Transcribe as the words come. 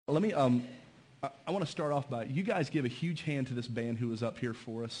Let me, I want to start off by, you guys give a huge hand to this band who was up here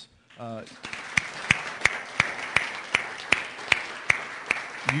for us. You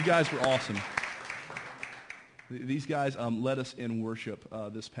guys were awesome. These guys led us in worship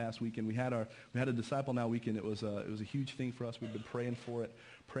this past weekend. We had a Disciple Now weekend. It was a huge thing for us. We've been praying for it,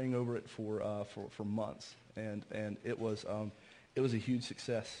 praying over it for months, and it was a huge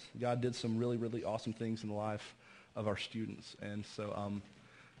success. God did some really, really awesome things in the life of our students, and so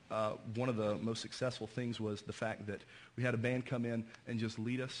one of the most successful things was the fact that we had a band come in and just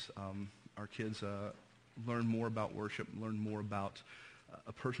lead us. Our kids learned more about worship, learned more about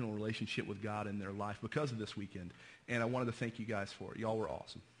a personal relationship with God in their life because of this weekend. And I wanted to thank you guys for it. Y'all were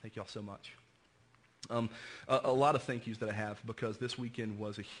awesome. Thank y'all so much. A lot of thank yous that I have because this weekend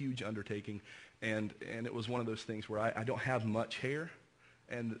was a huge undertaking, and it was one of those things where I don't have much hair,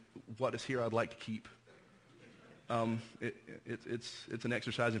 and what is here I'd like to keep. It's an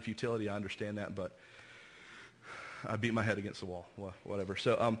exercise in futility, I understand that, but I beat my head against the wall, whatever.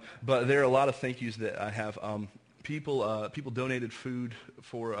 So, but there are a lot of thank yous that I have. People donated food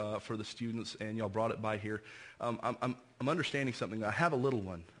for the students, and y'all brought it by here. I'm understanding something. I have a little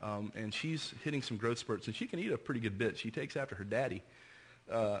one, and she's hitting some growth spurts, and she can eat a pretty good bit. She takes after her daddy.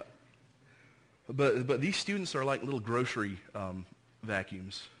 But these students are like little grocery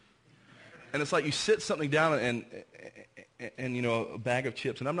vacuums, and it's like you sit something down and you know, a bag of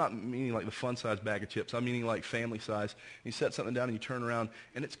chips, and I'm not meaning like the fun size bag of chips. I'm meaning like family size. And you set something down and you turn around,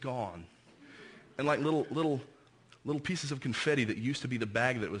 and it's gone, and like little pieces of confetti that used to be the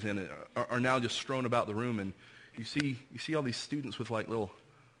bag that was in it are now just strewn about the room, and you see all these students with like little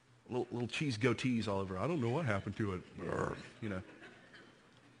cheese goatees all over. I don't know what happened to it, you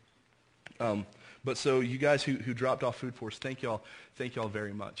know. But so you guys who dropped off food for us, thank y'all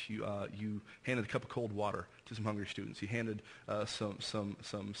very much. You handed a cup of cold water to some hungry students. You handed some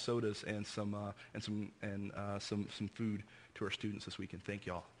sodas and some food to our students this weekend. Thank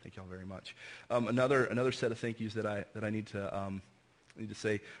y'all very much. Another set of thank yous that I need to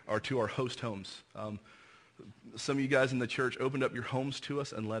say are to our host homes. Some of you guys in the church opened up your homes to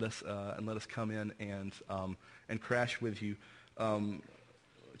us and let us come in and crash with you.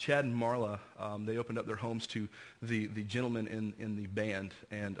 Chad and Marla, they opened up their homes to the gentleman in the band,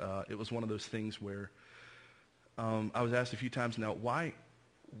 and it was one of those things where I was asked a few times now, why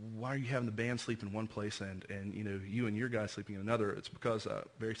are you having the band sleep in one place and you know, you and your guys sleeping in another? It's because,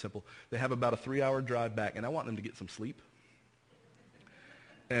 very simple, they have about a 3-hour drive back, and I want them to get some sleep.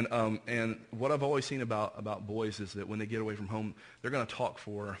 And what I've always seen about boys is that when they get away from home, they're going to talk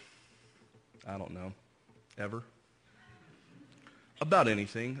for, I don't know, ever. About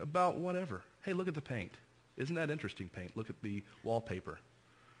anything, about whatever. Hey, look at the paint. Isn't that interesting paint? Look at the wallpaper.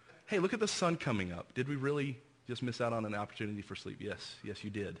 Hey, look at the sun coming up. Did we really just miss out on an opportunity for sleep? Yes, you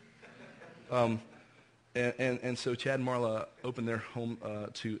did. And so Chad and Marla opened their home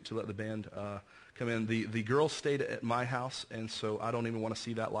to let the band come in. The girls stayed at my house, and so I don't even want to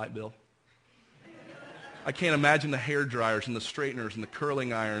see that light bill. I can't imagine the hair dryers and the straighteners and the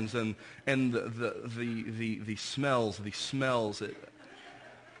curling irons and the smells.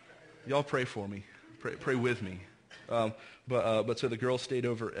 Y'all pray for me. Pray with me. But so the girls stayed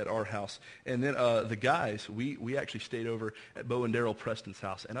over at our house, and then the guys, we actually stayed over at Bo and Daryl Preston's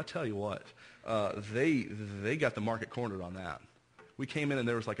house. And I tell you what, they got the market cornered on that. We came in and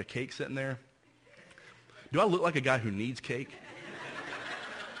there was like a cake sitting there. Do I look like a guy who needs cake?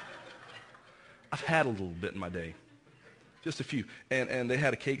 I've had a little bit in my day, just a few. And they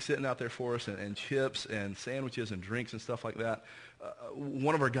had a cake sitting out there for us, and chips and sandwiches and drinks and stuff like that.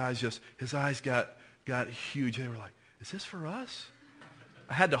 One of our guys his eyes got huge. They were like, is this for us?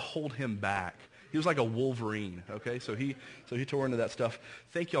 I had to hold him back. He was like a Wolverine, okay? So he tore into that stuff.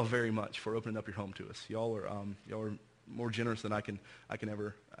 Thank y'all very much for opening up your home to us. Y'all are more generous than I can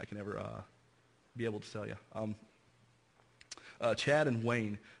ever be able to tell you. Chad and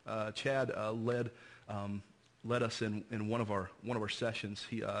Wayne. Chad led us in one of our sessions.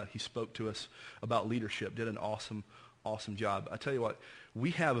 He spoke to us about leadership. Did an awesome job. I tell you what,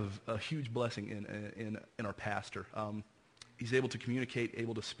 we have a huge blessing in our pastor. He's able to communicate,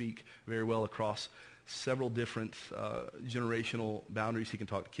 able to speak very well across several different generational boundaries. He can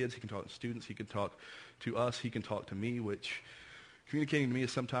talk to kids. He can talk to students. He can talk to us. He can talk to me, which communicating to me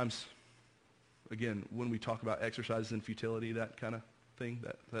is sometimes, again, when we talk about exercises and futility, that kind of thing,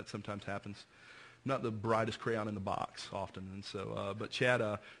 that sometimes happens. Not the brightest crayon in the box often. And so, but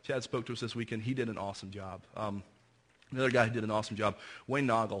Chad spoke to us this weekend. He did an awesome job. Another guy who did an awesome job, Wayne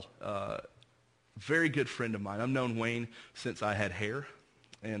Noggle, very good friend of mine. I've known Wayne since I had hair,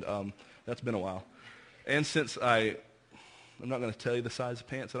 and that's been a while. And since I I'm not going to tell you the size of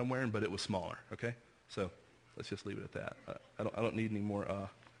pants that I'm wearing, but it was smaller, okay? So let's just leave it at that. I don't need any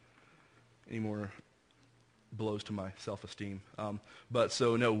more blows to my self-esteem. But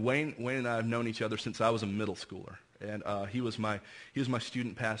so no, Wayne and I have known each other since I was a middle schooler, and he was my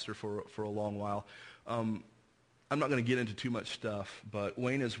student pastor for a long while. I'm not going to get into too much stuff, but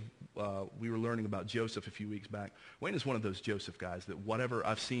Wayne is, we were learning about Joseph a few weeks back. Wayne is one of those Joseph guys that whatever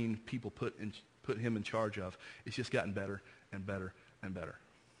I've seen people put him in charge of, it's just gotten better and better and better.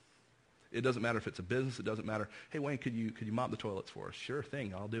 It doesn't matter if it's a business. It doesn't matter. Hey, Wayne, could you mop the toilets for us? Sure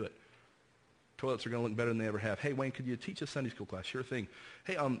thing. I'll do it. Toilets are going to look better than they ever have. Hey, Wayne, could you teach a Sunday school class? Sure thing.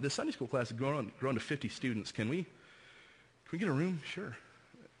 Hey, this Sunday school class has grown to 50 students. Can we get a room? Sure.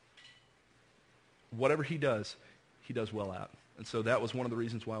 Whatever he does well at. And so that was one of the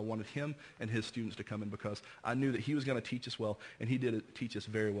reasons why I wanted him and his students to come in, because I knew that he was going to teach us well, and he did teach us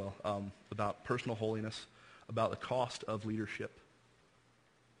very well about personal holiness, about the cost of leadership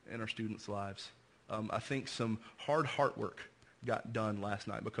in our students' lives. I think some hard heart work got done last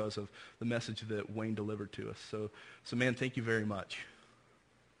night because of the message that Wayne delivered to us. So man, thank you very much.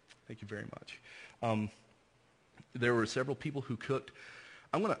 Thank you very much. There were several people who cooked.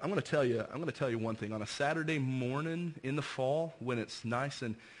 I'm gonna tell you one thing. On a Saturday morning in the fall, when it's nice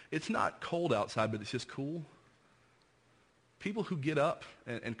and it's not cold outside, but it's just cool, people who get up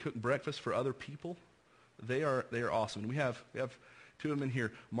and cook breakfast for other people, they are awesome. We have two of them in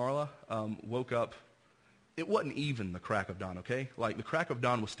here. Marla woke up. It wasn't even the crack of dawn, okay? Like the crack of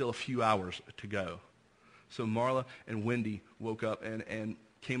dawn was still a few hours to go. So Marla and Wendy woke up and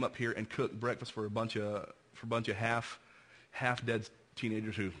came up here and cooked breakfast for a bunch of half dead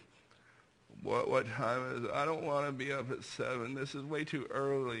teenagers who, what time is it? I don't want to be up at 7. This is way too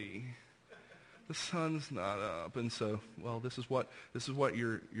early. The sun's not up. And so, well, this is what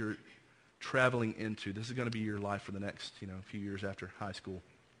you're traveling into. This is going to be your life for the next, few years after high school.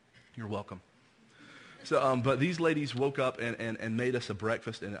 You're welcome. So, but these ladies woke up and made us a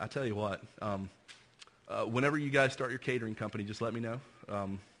breakfast, and I tell you what, whenever you guys start your catering company, just let me know.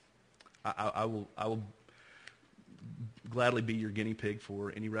 I will gladly be your guinea pig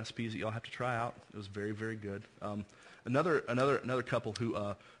for any recipes that y'all have to try out. It was very, very good. Another couple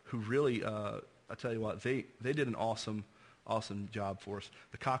who really, I tell you what, they did an awesome job for us.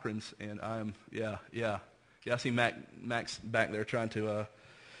 The Cochrans, and I see Max back there trying to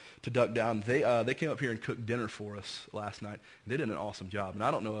duck down. They came up here and cooked dinner for us last night. They did an awesome job, and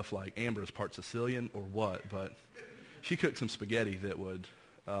I don't know if like Amber is part Sicilian or what, but she cooked some spaghetti that would.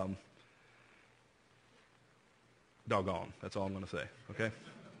 Doggone. That's all I'm going to say. Okay.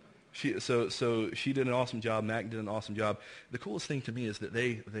 So she did an awesome job. Mac did an awesome job. The coolest thing to me is that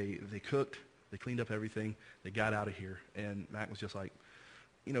they cooked, they cleaned up everything, they got out of here, and Mac was just like,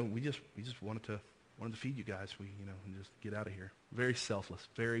 we just wanted to feed you guys. And just get out of here. Very selfless,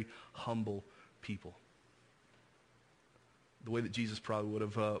 very humble people. The way that Jesus probably would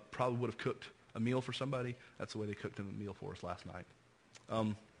have cooked a meal for somebody, that's the way they cooked a meal for us last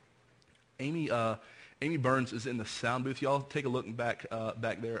night. Amy Burns is in the sound booth. Y'all take a look back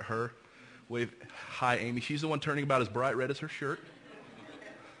there at her. Wave, hi, Amy. She's the one turning about as bright red as her shirt.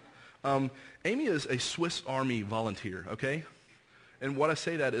 Amy is a Swiss Army volunteer, okay? And what I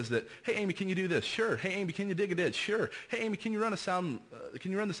say that is that, hey, Amy, can you do this? Sure. Hey, Amy, can you dig a ditch? Sure. Hey, Amy, can you run the sound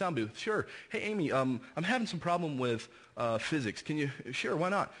booth? Sure. Hey, Amy, I'm having some problem with physics. Can you? Sure, why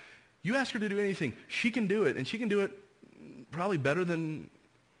not? You ask her to do anything, she can do it, and she can do it probably better than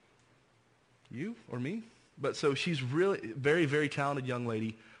you or me. But so she's really very, very talented young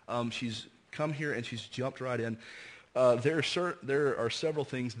lady. She's come here and she's jumped right in. There are several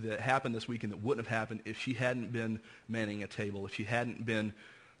things that happened this weekend that wouldn't have happened if she hadn't been manning a table, if she hadn't been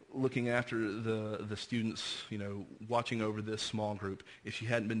looking after the students, watching over this small group, if she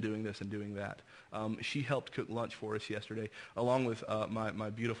hadn't been doing this and doing that. She helped cook lunch for us yesterday, along with my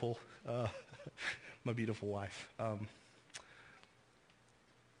beautiful my beautiful wife.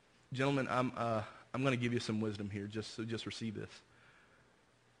 Gentlemen, I'm going to give you some wisdom here. Just receive this.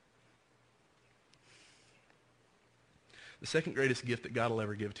 The second greatest gift that God will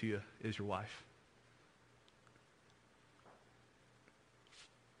ever give to you is your wife.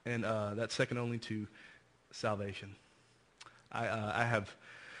 And that's second only to salvation. I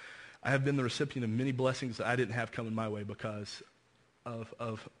have been the recipient of many blessings that I didn't have coming my way because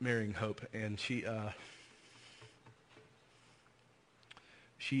of marrying Hope, and she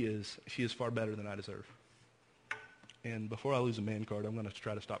is far better than I deserve. And before I lose a man card, I'm going to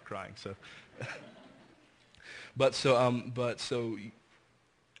try to stop crying. So. But so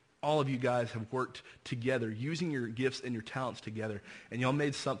all of you guys have worked together, using your gifts and your talents together, and y'all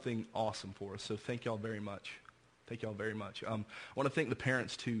made something awesome for us. So thank y'all very much. Thank y'all very much. I want to thank the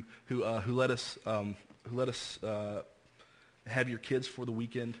parents too who let us have your kids for the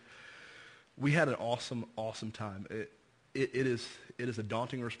weekend. We had an awesome time. It is a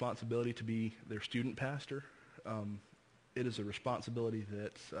daunting responsibility to be their student pastor. It is a responsibility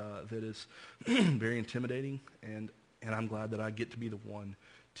that is very intimidating, and I'm glad that I get to be the one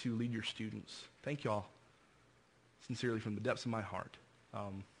to lead your students. Thank y'all sincerely from the depths of my heart.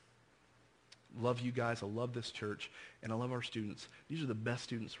 Love you guys. I love this church, and I love our students. These are the best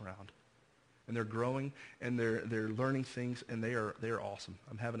students around, and they're growing, and they're learning things, and they are awesome.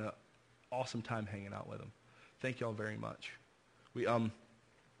 I'm having an awesome time hanging out with them. Thank y'all very much. We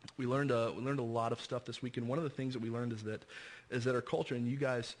learned a lot of stuff this week, and one of the things that we learned is that our culture, and you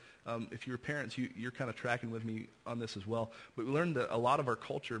guys, if you're parents, you're kind of tracking with me on this as well, but we learned that a lot of our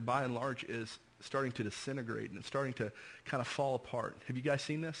culture, by and large, is starting to disintegrate, and it's starting to kind of fall apart. Have you guys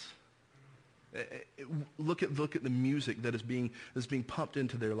seen this? Look at the music that is being pumped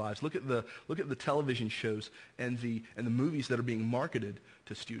into their lives. Look at the television shows and the movies that are being marketed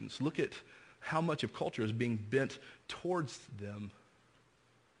to students. Look at how much of culture is being bent towards them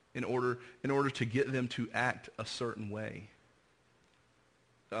in order to get them to act a certain way.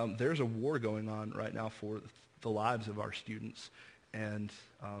 There's a war going on right now for the lives of our students, and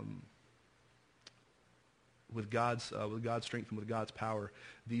with God's strength and with God's power,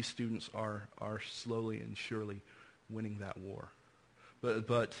 these students are slowly and surely winning that war.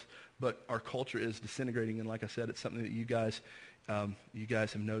 But our culture is disintegrating, and like I said, it's something that you guys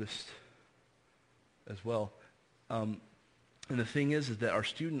have noticed as well. And the thing is that our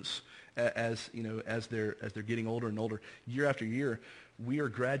students, as they're getting older and older, year after year, we are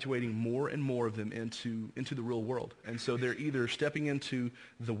graduating more and more of them into the real world, and so they're either stepping into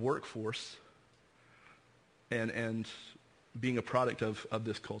the workforce and being a product of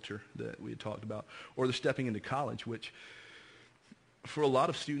this culture that we had talked about, or they're stepping into college, which for a lot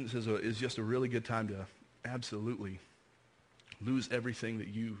of students is just a really good time to absolutely lose everything that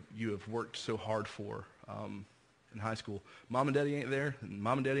you have worked so hard for in high school. Mom and daddy ain't there, and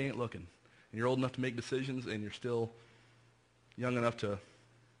mom and daddy ain't looking. And you're old enough to make decisions, and you're still young enough to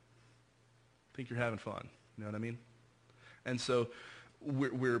think you're having fun. You know what I mean? And so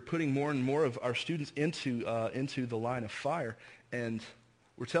we're putting more and more of our students into the line of fire, and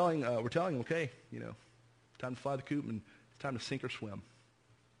we're telling them, okay, time to fly the coop, and it's time to sink or swim.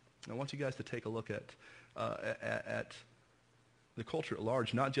 I want you guys to take a look at the culture at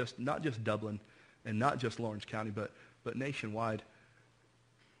large, not just Dublin and not just Lawrence County, but nationwide.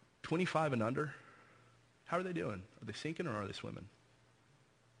 25 and under, how are they doing? Are they sinking or are they swimming?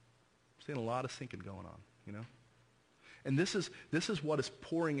 I'm seeing a lot of sinking going on, And this is what is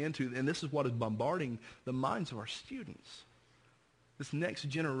pouring into, and this is what is bombarding the minds of our students. This next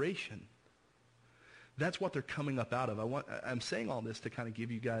generation. That's what they're coming up out of. I'm saying all this to kind of give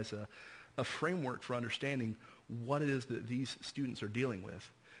you guys a framework for understanding what it is that these students are dealing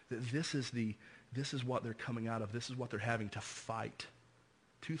with. That this is what they're coming out of. This is what they're having to fight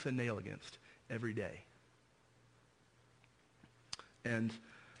tooth and nail against every day. And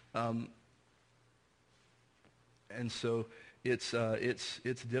so it's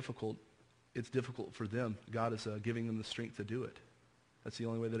difficult. It's difficult for them. God is giving them the strength to do it. That's the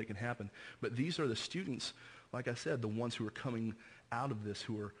only way that it can happen. But these are the students, like I said, the ones who are coming out of this,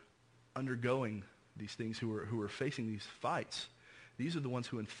 who are undergoing these things, who are facing these fights. These are the ones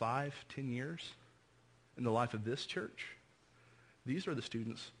who in 5-10 years in the life of this church, these are the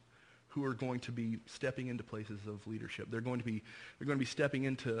students who are going to be stepping into places of leadership. They're going to be stepping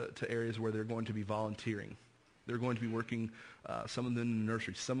into areas where they're going to be volunteering. They're going to be working, some of them in the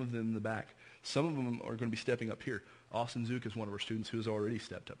nursery, some of them in the back. Some of them are going to be stepping up here. Austin Zook is one of our students who has already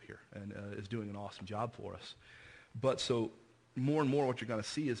stepped up here and is doing an awesome job for us. But so more and more what you're going to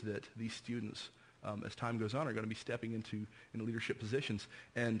see is that these students, as time goes on, are going to be stepping into leadership positions.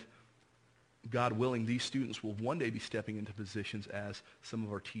 And God willing, these students will one day be stepping into positions as some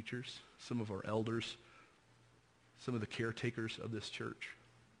of our teachers, some of our elders, some of the caretakers of this church.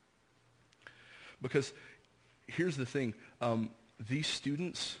 Because here's the thing, these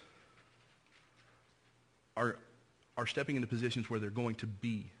students are stepping into positions where they're going to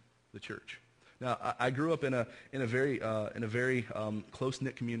be the church. Now, I grew up in a very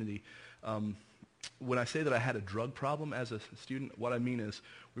close-knit community. When I say that I had a drug problem as a student, what I mean is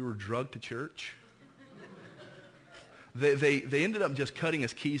we were drugged to church. They ended up just cutting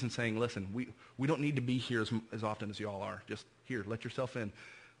us keys and saying, listen, we don't need to be here as often as y'all are. Just here, let yourself in.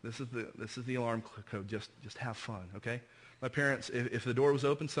 This is the alarm code. Just have fun, okay? My parents, if the door was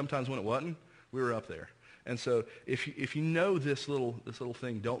open, sometimes when it wasn't, we were up there. And so if you know this little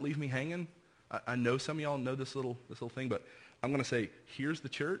thing, don't leave me hanging, I know some of y'all know this little thing, but I'm going to say, here's the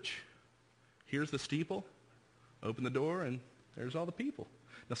church, here's the steeple, open the door, and there's all the people.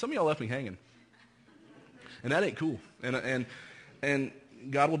 Now, some of y'all left me hanging, and that ain't cool. And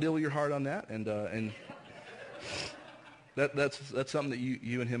God will deal with your heart on that, and that's something that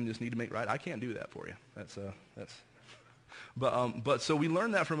you and him just need to make right. I can't do that for you. But so we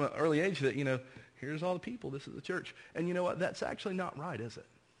learned that from an early age that, here's all the people, this is the church. And you know what? That's actually not right, is it?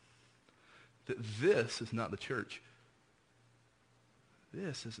 That this is not the church.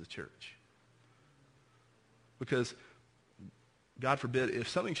 This is the church. Because, God forbid, if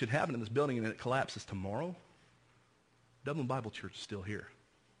something should happen in this building and it collapses tomorrow, Dublin Bible Church is still here.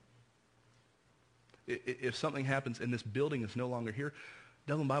 If something happens and this building is no longer here,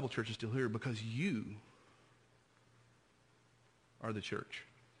 Dublin Bible Church is still here because you are the church.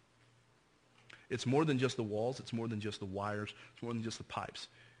 It's more than just the walls. It's more than just the wires. It's more than just the pipes.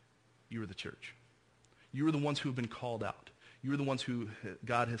 You are the church. You are the ones who have been called out. You are the ones who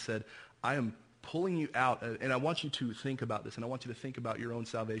God has said, I am pulling you out, and I want you to think about this, and I want you to think about your own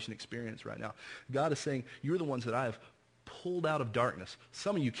salvation experience right now. God is saying, you're the ones that I have pulled out of darkness.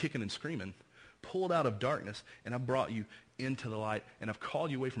 Some of you kicking and screaming, pulled out of darkness, and I've brought you into the light, and I've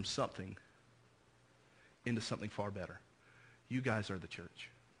called you away from something into something far better. You guys are the church.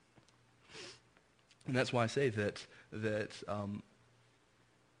 And that's why I say that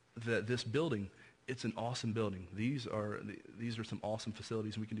this building, it's an awesome building. These are some awesome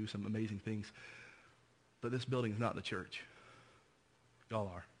facilities, and we can do some amazing things. But this building is not the church. Y'all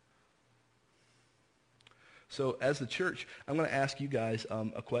are. So as the church, I'm going to ask you guys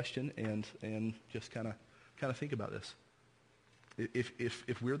a question and just kind of think about this.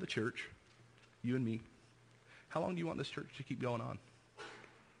 If we're the church, you and me, how long do you want this church to keep going on?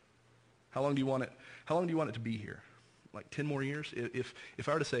 How long do you want it to be here? Like 10 more years? If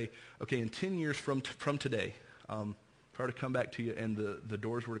I were to say, okay, in 10 years from today, if I were to come back to you and the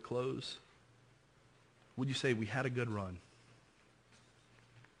doors were to close, would you say we had a good run?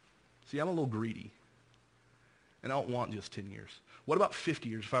 See, I'm a little greedy, and I don't want just 10 years. What about 50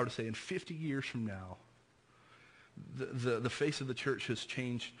 years? If I were to say in 50 years from now, the face of the church has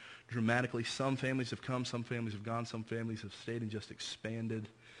changed dramatically. Some families have come, some families have gone, some families have stayed and just expanded.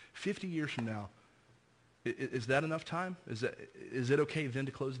 50 years from now, is that enough time? Is it okay then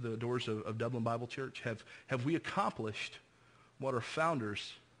to close the doors of Dublin Bible Church? Have we accomplished what our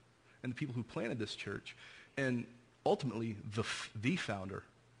founders and the people who planted this church, and ultimately the founder,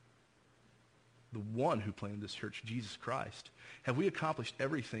 the one who planted this church, Jesus Christ, have we accomplished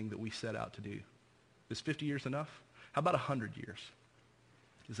everything that we set out to do? Is 50 years enough? How about 100 years?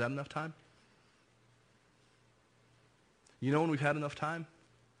 Is that enough time? You know when we've had enough time?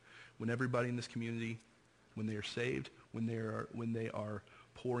 When everybody in this community, when they are saved, when they are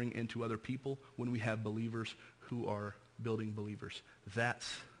pouring into other people, when we have believers who are building believers.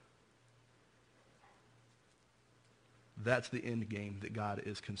 That's the end game that God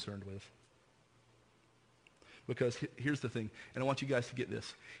is concerned with. Because here's the thing, and I want you guys to get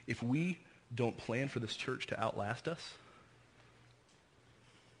this. If we don't plan for this church to outlast us,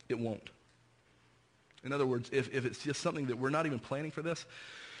 it won't. In other words, if it's just something that we're not even planning for this,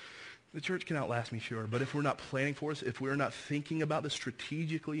 the church can outlast me, sure. But if we're not planning for us, if we're not thinking about this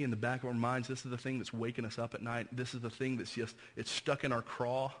strategically in the back of our minds, this is the thing that's waking us up at night. This is the thing that's it's stuck in our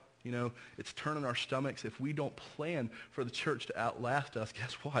craw. It's turning our stomachs. If we don't plan for the church to outlast us,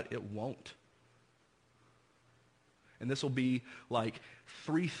 guess what? It won't. And this will be like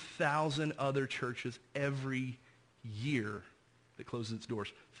 3,000 other churches every year that closes its doors.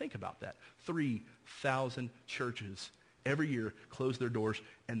 Think about that. 3,000 churches every year close their doors,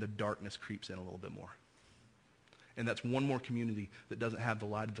 and the darkness creeps in a little bit more. And that's one more community that doesn't have the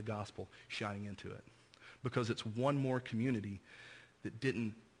light of the gospel shining into it. Because it's one more community that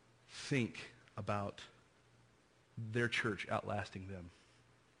didn't think about their church outlasting them.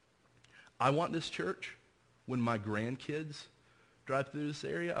 I want this church, when my grandkids drive through this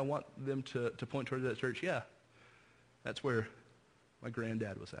area, I want them to point towards that church. Yeah, that's where my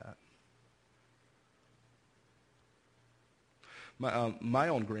granddad was at. My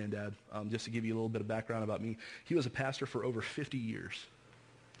own granddad, just to give you a little bit of background about me, he was a pastor for over 50 years.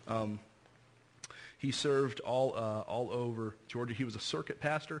 He served all over Georgia. He was a circuit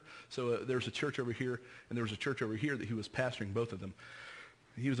pastor, so there's a church over here, and there was a church over here that he was pastoring both of them.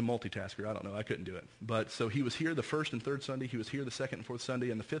 He was a multitasker. I don't know. I couldn't do it. But so he was here the first and third Sunday. He was here the second and fourth Sunday.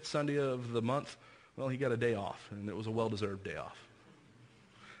 And the fifth Sunday of the month, well, he got a day off, and it was a well-deserved day off.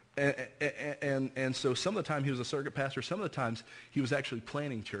 And so some of the time he was a circuit pastor. Some of the times he was actually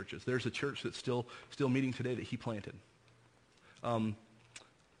planting churches. There's a church that's still meeting today that he planted.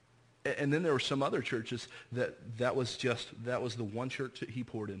 And then there were some other churches that was the one church that he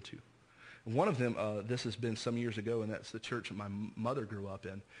poured into. And one of them, this has been some years ago, and that's the church that my mother grew up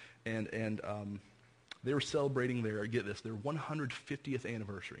in. And they were celebrating their 150th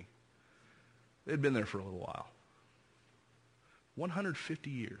anniversary. They'd been there for a little while. 150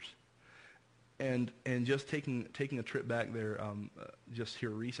 years. And just taking a trip back there just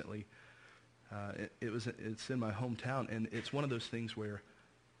here recently, it's in my hometown, and it's one of those things where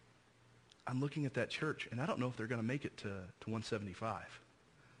I'm looking at that church, and I don't know if they're going to make it to 175.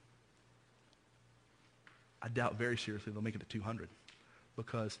 I doubt very seriously they'll make it to 200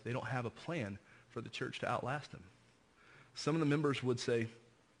 because they don't have a plan for the church to outlast them. Some of the members would say,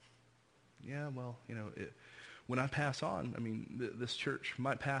 yeah, well, when I pass on, this church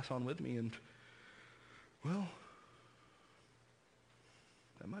might pass on with me, and, well,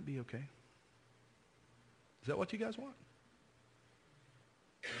 that might be okay. Is that what you guys want?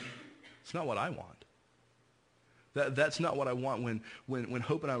 It's not what I want. That's not what I want. When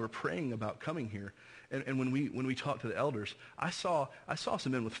Hope and I were praying about coming here, and when we talked to the elders, I saw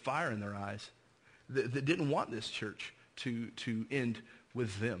some men with fire in their eyes that didn't want this church to end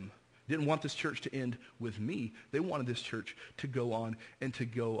with them. Didn't want this church to end with me. They wanted this church to go on and to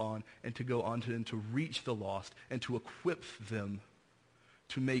go on and to go on and to reach the lost and to equip them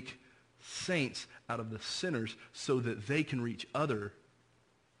to make saints out of the sinners so that they can reach other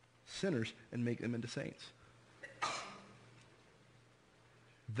sinners and make them into saints.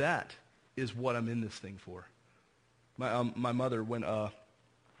 That is what I'm in this thing for. My mother, when I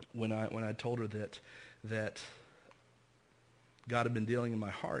told her that God had been dealing in my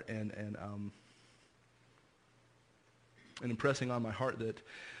heart and impressing on my heart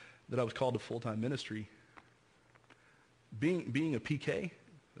that I was called to full-time ministry, being a PK,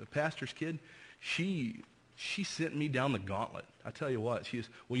 a pastor's kid, she sent me down the gauntlet. I tell you what, this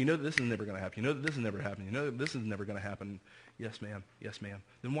is never going to happen. This is never happening. This is never going to happen. Yes, ma'am. Yes, ma'am.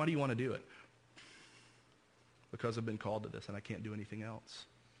 Then why do you want to do it? Because I've been called to this and I can't do anything else.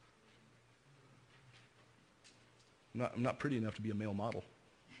 I'm not pretty enough to be a male model.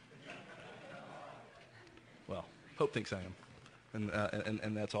 Well, Hope thinks I am,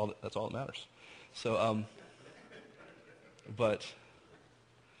 and that's all that matters. So, but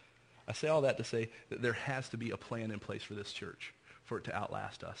I say all that to say that there has to be a plan in place for this church for it to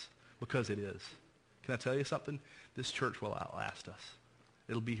outlast us, because it is. Can I tell you something? This church will outlast us.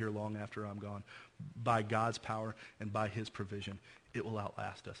 It'll be here long after I'm gone. By God's power and by his provision, it will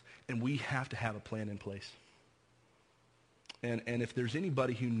outlast us. And we have to have a plan in place. And if there's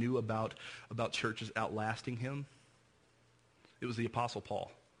anybody who knew about churches outlasting him, it was the Apostle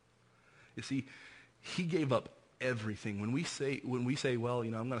Paul. You see, he gave up everything. When we say, well,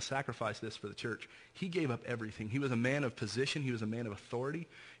 I'm going to sacrifice this for the church, he gave up everything. He was a man of position. He was a man of authority.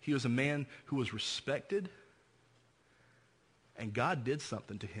 He was a man who was respected. And God did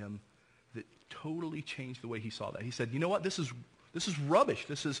something to him that totally changed the way he saw that. He said, you know what? This is rubbish.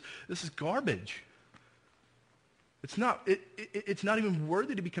 This is garbage. It's not even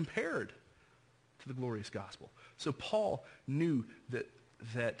worthy to be compared to the glorious gospel. So Paul knew that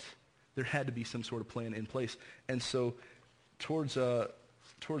there had to be some sort of plan in place. And so towards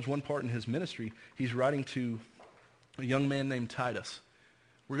one part in his ministry, he's writing to a young man named Titus.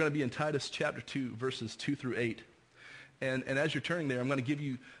 We're going to be in Titus chapter 2, verses 2 through 8. And as you're turning there, I'm going to give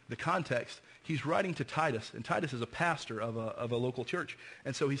you the context. He's writing to Titus, and Titus is a pastor of a local church.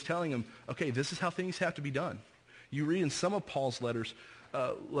 And so he's telling him, okay, this is how things have to be done. You read in some of Paul's letters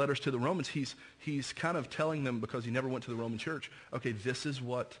to the Romans, he's kind of telling them, because he never went to the Roman church, okay, this is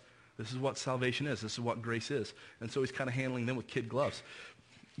what salvation is. This is what grace is. And so he's kind of handling them with kid gloves.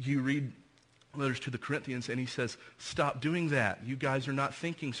 You read letters to the Corinthians, and he says, stop doing that. You guys are not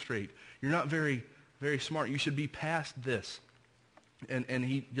thinking straight. You're not very, very smart. You should be past this. And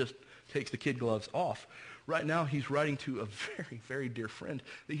he just takes the kid gloves off. Right now, he's writing to a very, very dear friend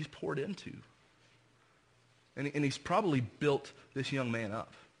that he's poured into. And he's probably built this young man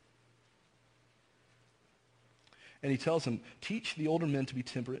up. And he tells him, teach the older men to be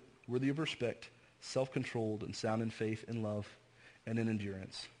temperate, worthy of respect, self-controlled, and sound in faith, in love, and in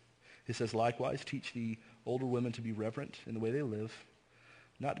endurance. He says, likewise, teach the older women to be reverent in the way they live,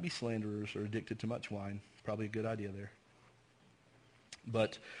 not to be slanderers or addicted to much wine. Probably a good idea there.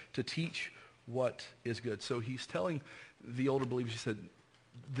 But to teach what is good. So he's telling the older believers, he said,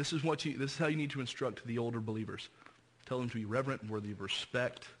 this is how you need to instruct the older believers. Tell them to be reverent, worthy of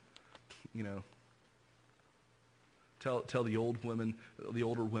respect. Tell the older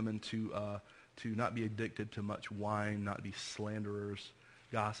women to not be addicted to much wine, not be slanderers,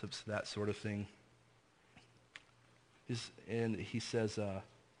 gossips, that sort of thing. And he says,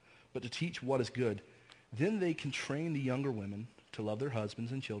 but to teach what is good. Then they can train the younger women to love their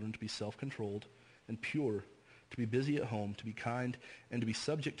husbands and children, to be self-controlled and pure, to be busy at home, to be kind, and to be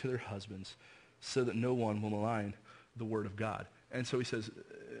subject to their husbands, so that no one will malign the word of God. And so he says,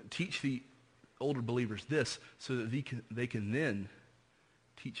 teach the older believers this, so that they can then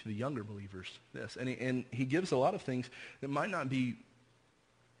teach the younger believers this. And he gives a lot of things that might not be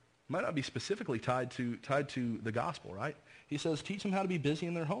specifically tied to the gospel, right? He says, teach them how to be busy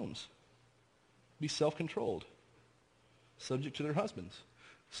in their homes, be self-controlled, subject to their husbands.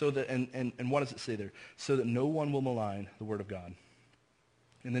 So that, and what does it say there? So that no one will malign the word of God.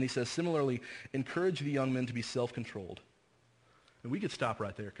 And then he says, similarly, encourage the young men to be self-controlled. And we could stop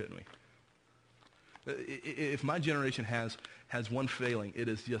right there, couldn't we? If my generation has one failing, it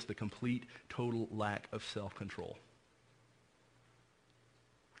is just the complete, total lack of self-control.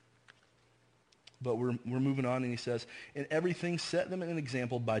 But we're moving on, and he says, in everything, set them an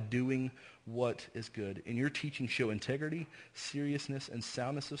example by doing what is good. In your teaching, show integrity, seriousness, and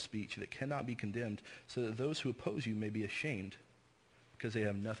soundness of speech that cannot be condemned, so that those who oppose you may be ashamed, because they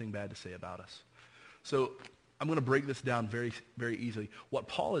have nothing bad to say about us. So I'm going to break this down very, very easily. What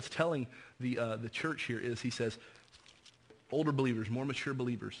Paul is telling the church here is, he says, older believers, more mature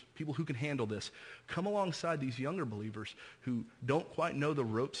believers, people who can handle this, come alongside these younger believers who don't quite know the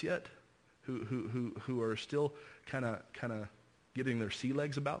ropes yet, who are still kind of getting their sea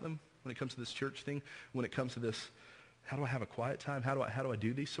legs about them when it comes to this church thing, when it comes to this, how do I have a quiet time? How do I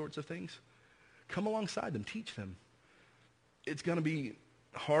do these sorts of things? Come alongside them, teach them. It's going to be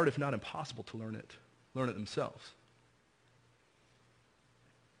hard, if not impossible, to learn it themselves.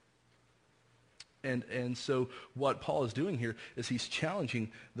 And so what Paul is doing here is he's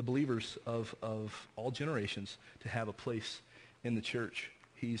challenging the believers of all generations to have a place in the church.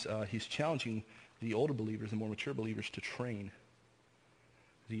 He's challenging the older believers, the more mature believers, to train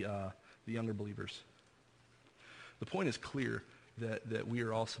the younger believers. The point is clear that we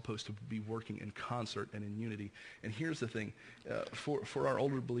are all supposed to be working in concert and in unity. And here's the thing, for our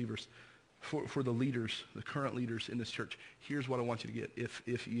older believers, for the leaders, the current leaders in this church, here's what I want you to get.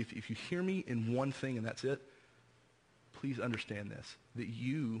 If you hear me in one thing and that's it, please understand this, that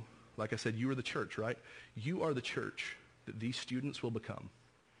you, like I said, you are the church, right? You are the church that these students will become.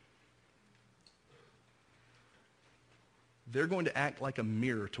 They're going to act like a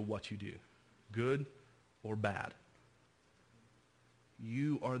mirror to what you do, good or bad.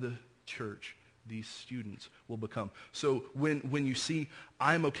 You are the church these students will become. So when you see,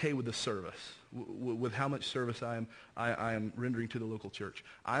 I'm okay with the service, with how much service I am rendering to the local church.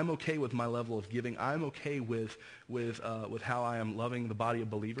 I'm okay with my level of giving. I'm okay with how I am loving the body of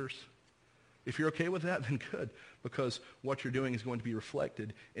believers. If you're okay with that, then good, because what you're doing is going to be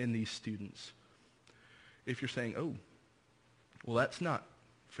reflected in these students. If you're saying, oh, well, that's not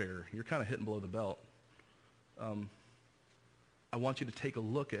fair, you're kind of hitting below the belt, I want you to take a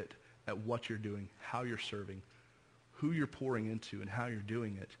look at what you're doing, how you're serving, who you're pouring into, and how you're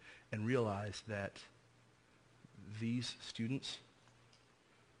doing it, and realize that these students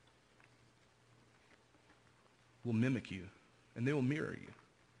will mimic you, and they will mirror you,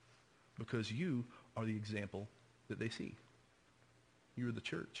 because you are the example that they see. You're the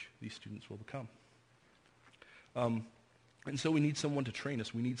church these students will become. And so we need someone to train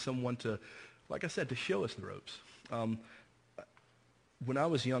us. We need someone to, like I said, to show us the ropes. When I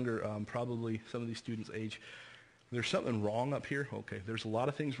was younger, probably some of these students' age, there's something wrong up here. Okay, there's a lot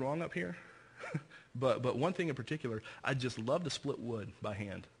of things wrong up here. but one thing in particular, I just love to split wood by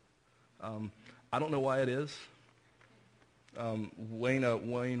hand. I don't know why it is. Wayne,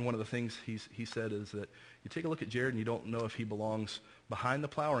 one of the things he said is that you take a look at Jared and you don't know if he belongs behind the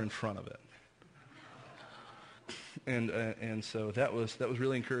plow or in front of it. And so that was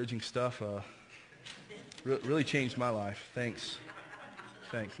really encouraging stuff. Really changed my life. Thanks.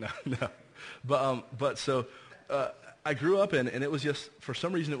 No. But so I grew up in, and it was just, for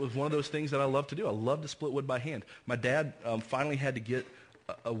some reason, it was one of those things that I love to do. I love to split wood by hand. My dad finally had to get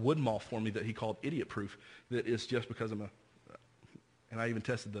a wood maul for me that he called idiot proof. That is just because and I even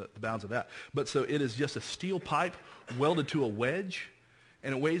tested the bounds of that. But so it is just a steel pipe welded to a wedge,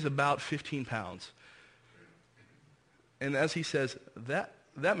 and it weighs about 15 pounds. And as he says, that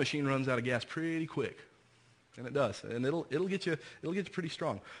machine runs out of gas pretty quick, and it does, and it'll get you pretty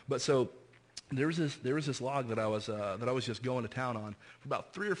strong. But so there was this log that I was just going to town on for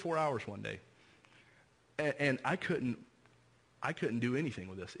about 3 or 4 hours one day, and I couldn't do anything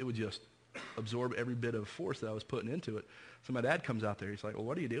with this. It would just absorb every bit of force that I was putting into it. So my dad comes out there. He's like, "Well,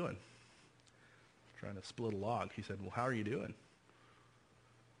 what are you doing?" I'm trying to split a log. He said, "Well, how are you doing?"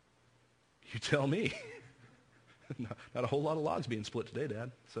 "You tell me." Not a whole lot of logs being split today,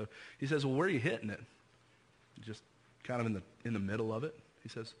 Dad. So he says, well, where are you hitting it? Just kind of in the middle of it. He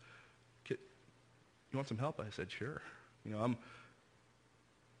says, you want some help? I said, sure.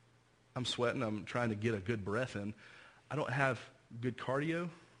 I'm sweating. I'm trying to get a good breath in. I don't have good cardio,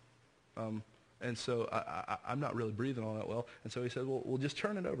 and so I'm not really breathing all that well. And so he said, well, we'll just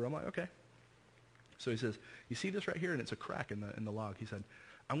turn it over. I'm like, okay. So he says, you see this right here? And it's a crack in the log. He said,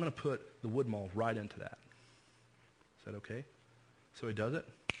 I'm going to put the wood maul right into that. I said, okay. So he does it,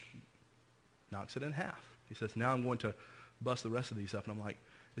 knocks it in half. He says, now I'm going to bust the rest of these up. And I'm like,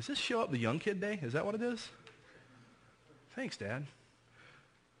 does this show up the young kid day? Is that what it is? Thanks, Dad.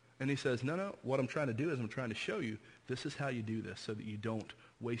 And he says, no, what I'm trying to do is I'm trying to show you this is how you do this so that you don't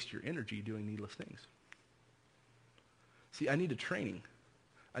waste your energy doing needless things. See, I needed training.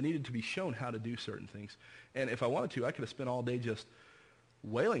 I needed to be shown how to do certain things. And if I wanted to, I could have spent all day just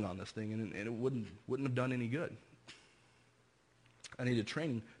wailing on this thing, and it wouldn't have done any good. I needed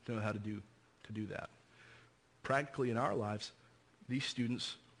training to know how to do that. Practically in our lives, these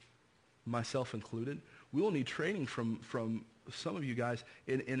students, myself included, we will need training from some of you guys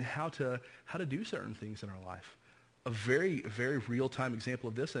in how to do certain things in our life. A very, very real-time example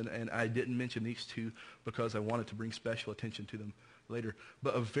of this, and I didn't mention these two because I wanted to bring special attention to them later,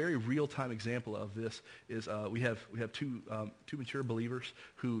 but a very real-time example of this is we have two mature believers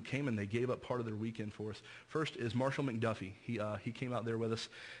who came and they gave up part of their weekend for us. First is Marshall McDuffie. He came out there with us,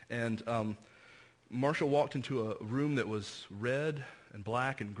 and Marshall walked into a room that was red and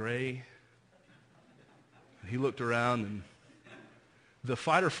black and gray. He looked around, and the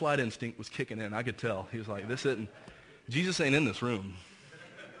fight or flight instinct was kicking in. I could tell. He was like, Jesus ain't in this room.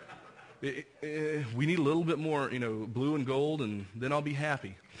 We need a little bit more, blue and gold, and then I'll be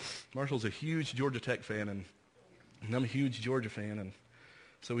happy. Marshall's a huge Georgia Tech fan, and I'm a huge Georgia fan, and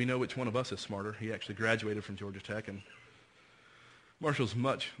so we know which one of us is smarter. He actually graduated from Georgia Tech, and Marshall's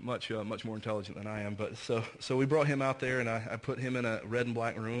much more intelligent than I am. But so we brought him out there, and I put him in a red and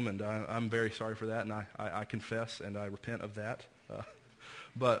black room, and I'm very sorry for that, and I confess and I repent of that.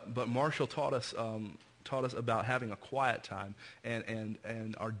 But Marshall taught us about having a quiet time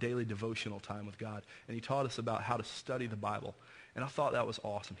and our daily devotional time with God. And he taught us about how to study the Bible. And I thought that was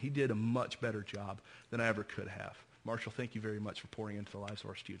awesome. He did a much better job than I ever could have. Marshall, thank you very much for pouring into the lives of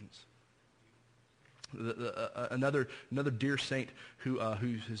our students. Another dear saint who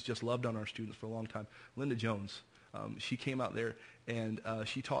has just loved on our students for a long time, Linda Jones. She came out there and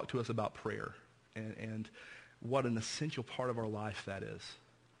she talked to us about prayer and what an essential part of our life that is.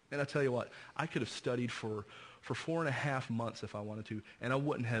 And I tell you what, I could have studied for 4.5 months if I wanted to, and I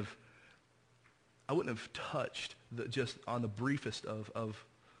wouldn't have touched just on the briefest of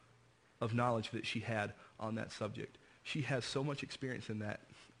knowledge that she had on that subject. She has so much experience in that,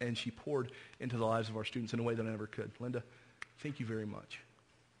 and she poured into the lives of our students in a way that I never could. Linda, thank you very much.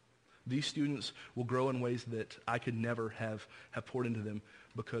 These students will grow in ways that I could never have poured into them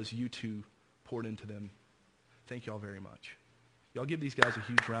because you two poured into them. Thank you all very much. Y'all give these guys a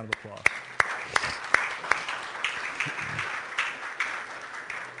huge round of applause.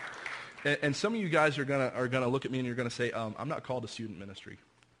 And some of you guys are gonna look at me and you're gonna say, I'm not called to student ministry.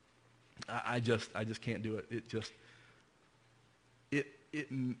 I just can't do it.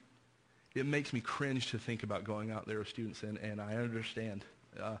 It makes me cringe to think about going out there with students, and I understand.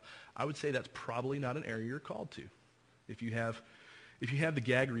 I would say that's probably not an area you're called to. If you have the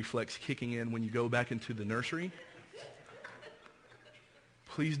gag reflex kicking in when you go back into the nursery,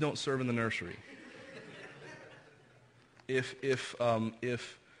 please don't serve in the nursery. If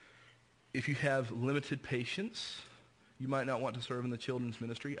you have limited patience, you might not want to serve in the children's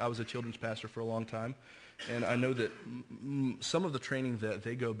ministry. I was a children's pastor for a long time, and I know that some of the training that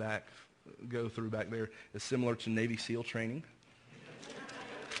they go through back there is similar to Navy SEAL training.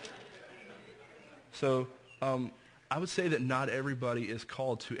 So I would say that not everybody is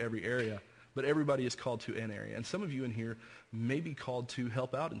called to every area, but everybody is called to an area. And some of you in here may be called to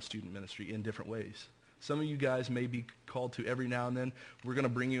help out in student ministry in different ways. Some of you guys may be called to every now and then. We're going to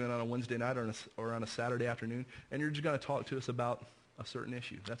bring you in on a Wednesday night or on a Saturday afternoon, and you're just going to talk to us about a certain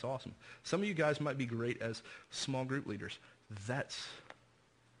issue. That's awesome. Some of you guys might be great as small group leaders. That's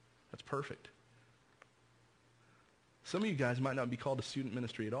perfect. Some of you guys might not be called to student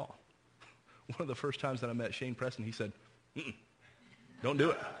ministry at all. One of the first times that I met Shane Preston, he said, don't do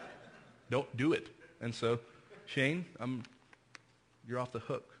it. Don't do it. And so, Shane, you're off the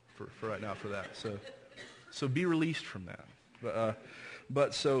hook for right now for that. So be released from that.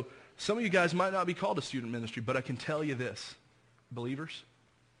 But so some of you guys might not be called to student ministry, but I can tell you this, believers,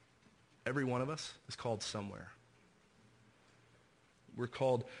 every one of us is called somewhere. We're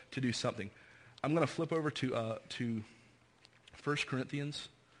called to do something. I'm going to flip over to 1 Corinthians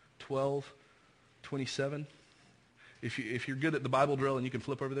 12:27. If you're good at the Bible drill and you can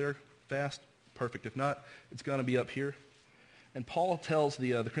flip over there fast, perfect. If not, it's going to be up here. And Paul tells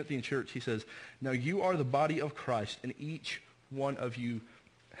the Corinthian church, he says, "Now you are the body of Christ, and each one of you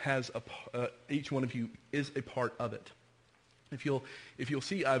is a part of it." If you'll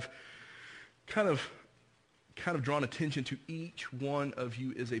see, I've kind of drawn attention to each one of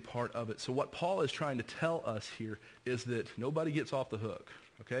you is a part of it. So what Paul is trying to tell us here is that nobody gets off the hook,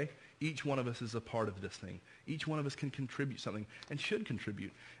 okay? Each one of us is a part of this thing. Each one of us can contribute something and should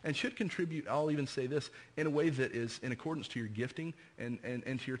contribute. And should contribute, I'll even say this, in a way that is in accordance to your gifting and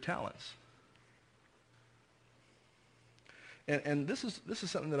to your talents. And this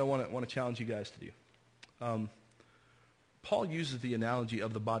is something that I want to challenge you guys to do. Paul uses the analogy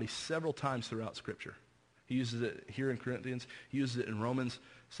of the body several times throughout Scripture. He uses it here in Corinthians. He uses it in Romans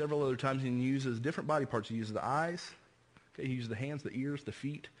several other times. And he uses different body parts. He uses the eyes. Okay, he uses the hands, the ears, the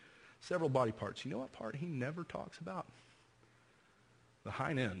feet. Several body parts. You know what part he never talks about? The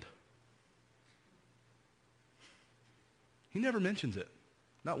hind end. He never mentions it.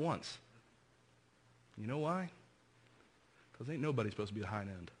 Not once. You know why? Because ain't nobody supposed to be the hind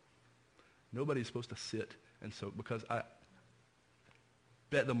end. Nobody's supposed to sit and soak, because I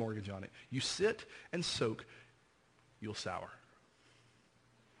bet the mortgage on it. You sit and soak, you'll sour.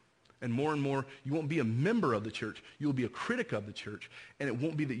 And more, you won't be a member of the church. You'll be a critic of the church. And it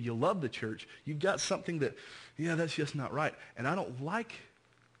won't be that you love the church. You've got something that, that's just not right. And I don't like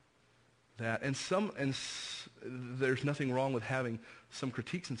that. And there's nothing wrong with having some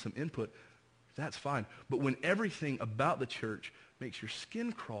critiques and some input. That's fine. But when everything about the church makes your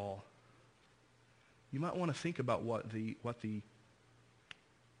skin crawl, you might want to think about what the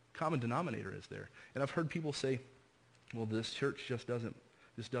common denominator is there. And I've heard people say, well, this church just doesn't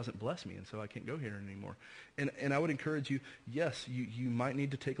bless me, and so I can't go here anymore. And I would encourage you, yes, you might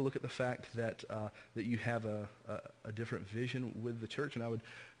need to take a look at the fact that you have a different vision with the church. And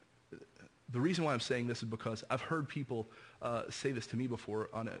the reason why I'm saying this is because I've heard people say this to me before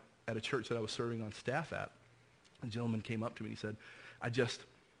at a church that I was serving on staff at. A gentleman came up to me and he said,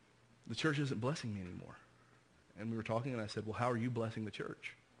 the church isn't blessing me anymore. And we were talking, and I said, well, how are you blessing the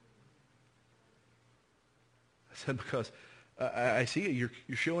church? I said, because I see you.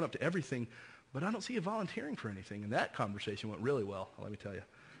 You're showing up to everything, but I don't see you volunteering for anything. And that conversation went really well, let me tell you.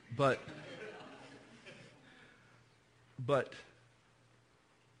 But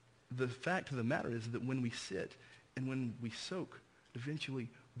the fact of the matter is that when we sit and when we soak, eventually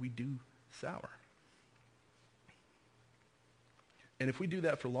we do sour. And if we do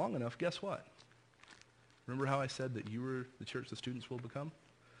that for long enough, guess what? Remember how I said that you were the church the students will become?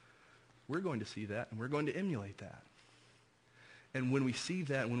 We're going to see that, and we're going to emulate that. And when we see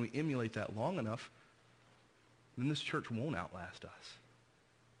that, when we emulate that long enough, then this church won't outlast us.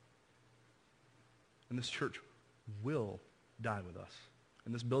 And this church will die with us.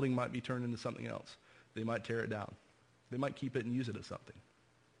 And this building might be turned into something else. They might tear it down. They might keep it and use it as something.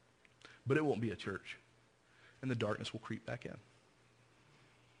 But it won't be a church. And the darkness will creep back in.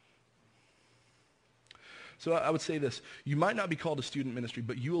 So I would say this. You might not be called to student ministry,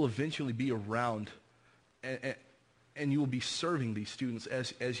 but you will eventually be around and you will be serving these students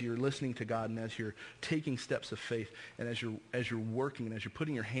as you're listening to God and as you're taking steps of faith and as you're working and as you're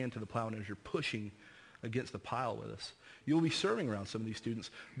putting your hand to the plow and as you're pushing against the pile with us. You'll be serving around some of these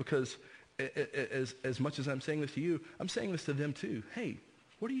students because as much as I'm saying this to you, I'm saying this to them too. Hey,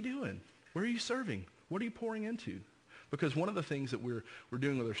 what are you doing? Where are you serving? What are you pouring into? Because one of the things that we're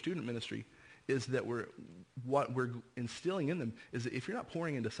doing with our student ministry is that what we're instilling in them is that if you're not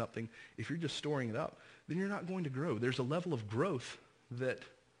pouring into something, if you're just storing it up, then you're not going to grow. There's a level of growth that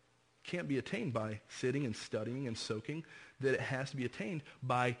can't be attained by sitting and studying and soaking, that it has to be attained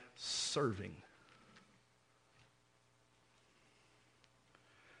by serving.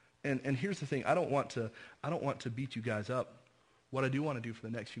 And here's the thing, I don't want to beat you guys up. What I do want to do for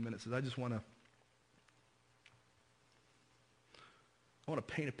the next few minutes is I want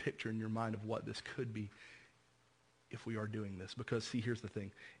to paint a picture in your mind of what this could be if we are doing this. Because, see, here's the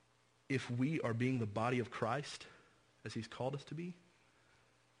thing. If we are being the body of Christ, as he's called us to be,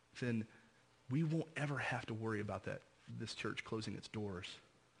 then we won't ever have to worry about this church closing its doors.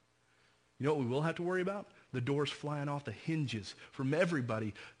 You know what we will have to worry about? The doors flying off the hinges from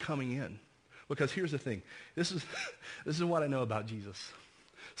everybody coming in. Because here's the thing. This is what I know about Jesus.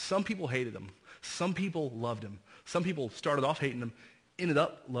 Some people hated him. Some people loved him. Some people started off hating him, ended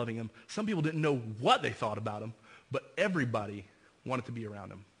up loving him. Some people didn't know what they thought about him, but everybody wanted to be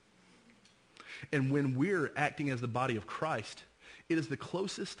around him. And when we're acting as the body of Christ, It is the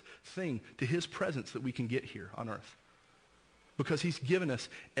closest thing to his presence that we can get here on earth. Because he's given us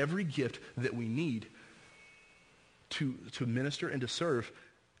every gift that we need to minister and to serve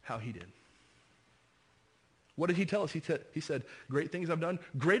how he did. What did he tell us? He said, great things I've done,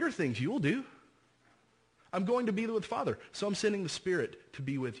 greater things you will do. I'm going to be with the Father, so I'm sending the Spirit to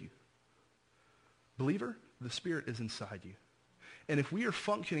be with you. Believer, the Spirit is inside you. And if we are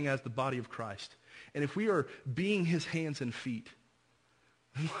functioning as the body of Christ, and if we are being his hands and feet,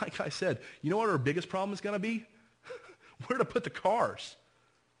 like I said, you know what our biggest problem is going to be? Where to put the cars.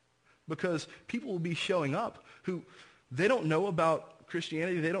 Because people will be showing up who, they don't know about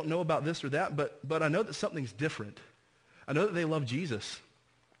Christianity, they don't know about this or that, but I know that something's different. I know that they love Jesus.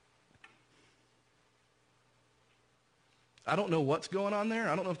 I don't know what's going on there.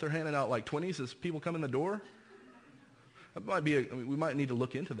 I don't know if they're handing out like 20s as people come in the door. That might be we might need to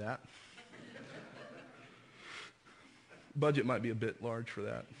look into that. Budget might be a bit large for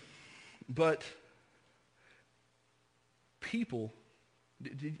that. But people,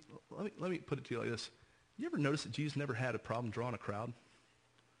 let me put it to you like this. You ever notice that Jesus never had a problem drawing a crowd?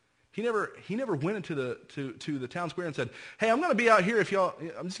 He never went into the town square and said, hey, I'm going to be out here if y'all,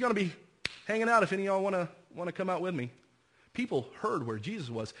 I'm just going to be hanging out if any of y'all want to come out with me. People heard where Jesus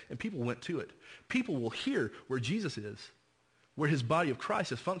was, and people went to it. People will hear where Jesus is, where his body of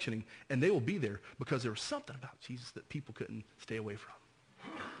Christ is functioning, and they will be there because there was something about Jesus that people couldn't stay away from.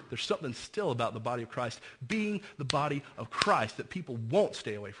 There's something still about the body of Christ being the body of Christ that people won't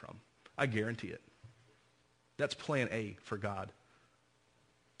stay away from. I guarantee it. That's plan A for God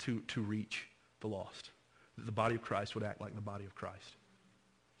to reach the lost. That the body of Christ would act like the body of Christ.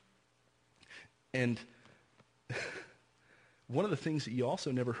 And one of the things that you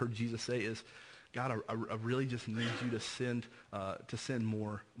also never heard Jesus say is, God, I really just need you to send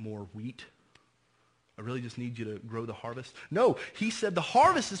more wheat. I really just need you to grow the harvest. No, he said the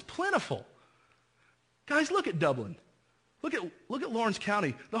harvest is plentiful. Guys, look at Dublin. Look at Lawrence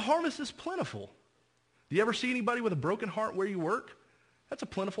County. The harvest is plentiful. Do you ever see anybody with a broken heart where you work? That's a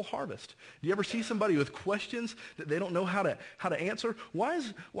plentiful harvest. Do you ever see somebody with questions that they don't know how to answer? Why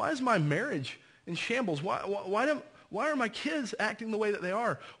is my marriage in shambles? Why are my kids acting the way that they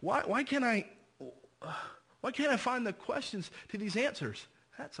are? Why can't I find the questions to these answers?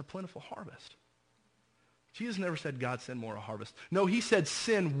 That's a plentiful harvest. Jesus never said, God, send more a harvest. No, he said,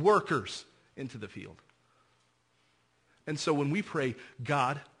 send workers into the field. And so when we pray,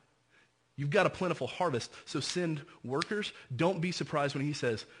 God, you've got a plentiful harvest, so send workers, don't be surprised when he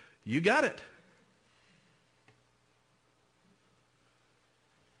says, you got it.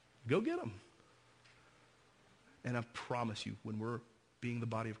 Go get them. And I promise you, when we're being the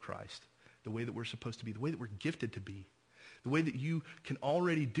body of Christ, the way that we're supposed to be, the way that we're gifted to be, the way that you can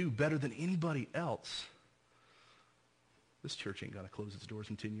already do better than anybody else, this church ain't going to close its doors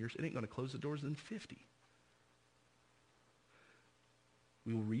in 10 years. It ain't going to close its doors in 50.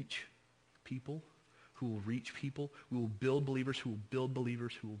 We will reach people who will reach people. We will build believers who will build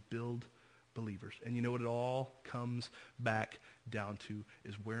believers who will build believers. And you know what it all comes back down to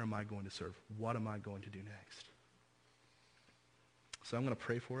is, where am I going to serve? What am I going to do next? So I'm going to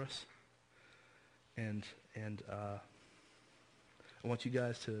pray for us. And I want you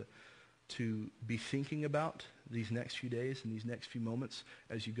guys to be thinking about these next few days and these next few moments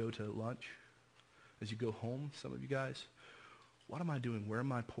as you go to lunch, as you go home, some of you guys. What am I doing? Where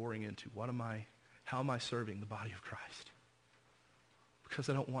am I pouring into? How am I serving the body of Christ? Because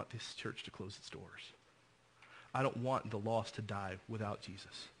I don't want this church to close its doors. I don't want the lost to die without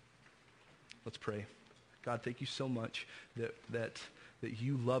Jesus. Let's pray. God, thank you so much that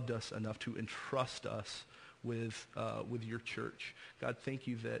you loved us enough to entrust us with your church. God, thank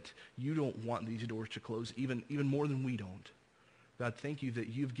you that you don't want these doors to close even more than we don't. God, thank you that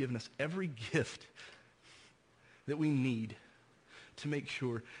you've given us every gift that we need to make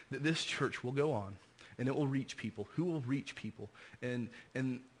sure that this church will go on and it will reach people who will reach people, and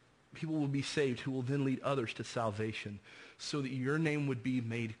people will be saved who will then lead others to salvation, so that your name would be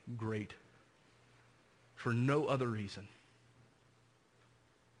made great for no other reason.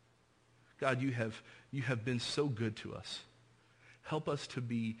 God, you have been so good to us. Help us to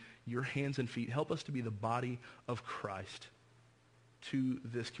be your hands and feet. Help us to be the body of Christ to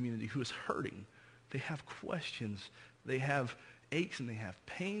this community who is hurting. They have questions. They have aches and they have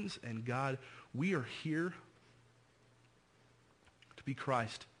pains. And God, we are here to be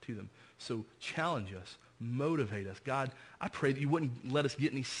Christ to them. So challenge us, motivate us. God, I pray that you wouldn't let us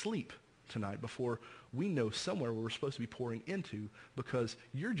get any sleep tonight before we know somewhere where we're supposed to be pouring into, because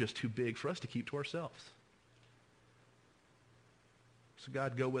you're just too big for us to keep to ourselves. So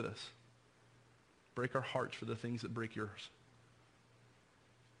God, go with us. Break our hearts for the things that break yours.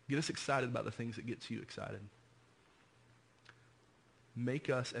 Get us excited about the things that gets you excited. Make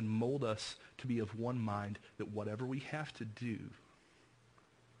us and mold us to be of one mind, that whatever we have to do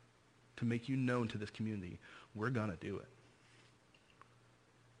to make you known to this community, we're going to do it.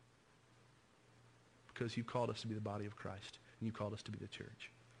 Because you called us to be the body of Christ, and you called us to be the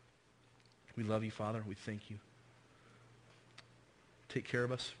church. We love you, Father. We thank you. Take care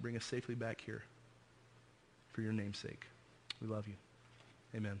of us. Bring us safely back here for your name's sake. We love you.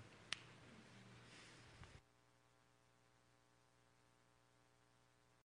 Amen.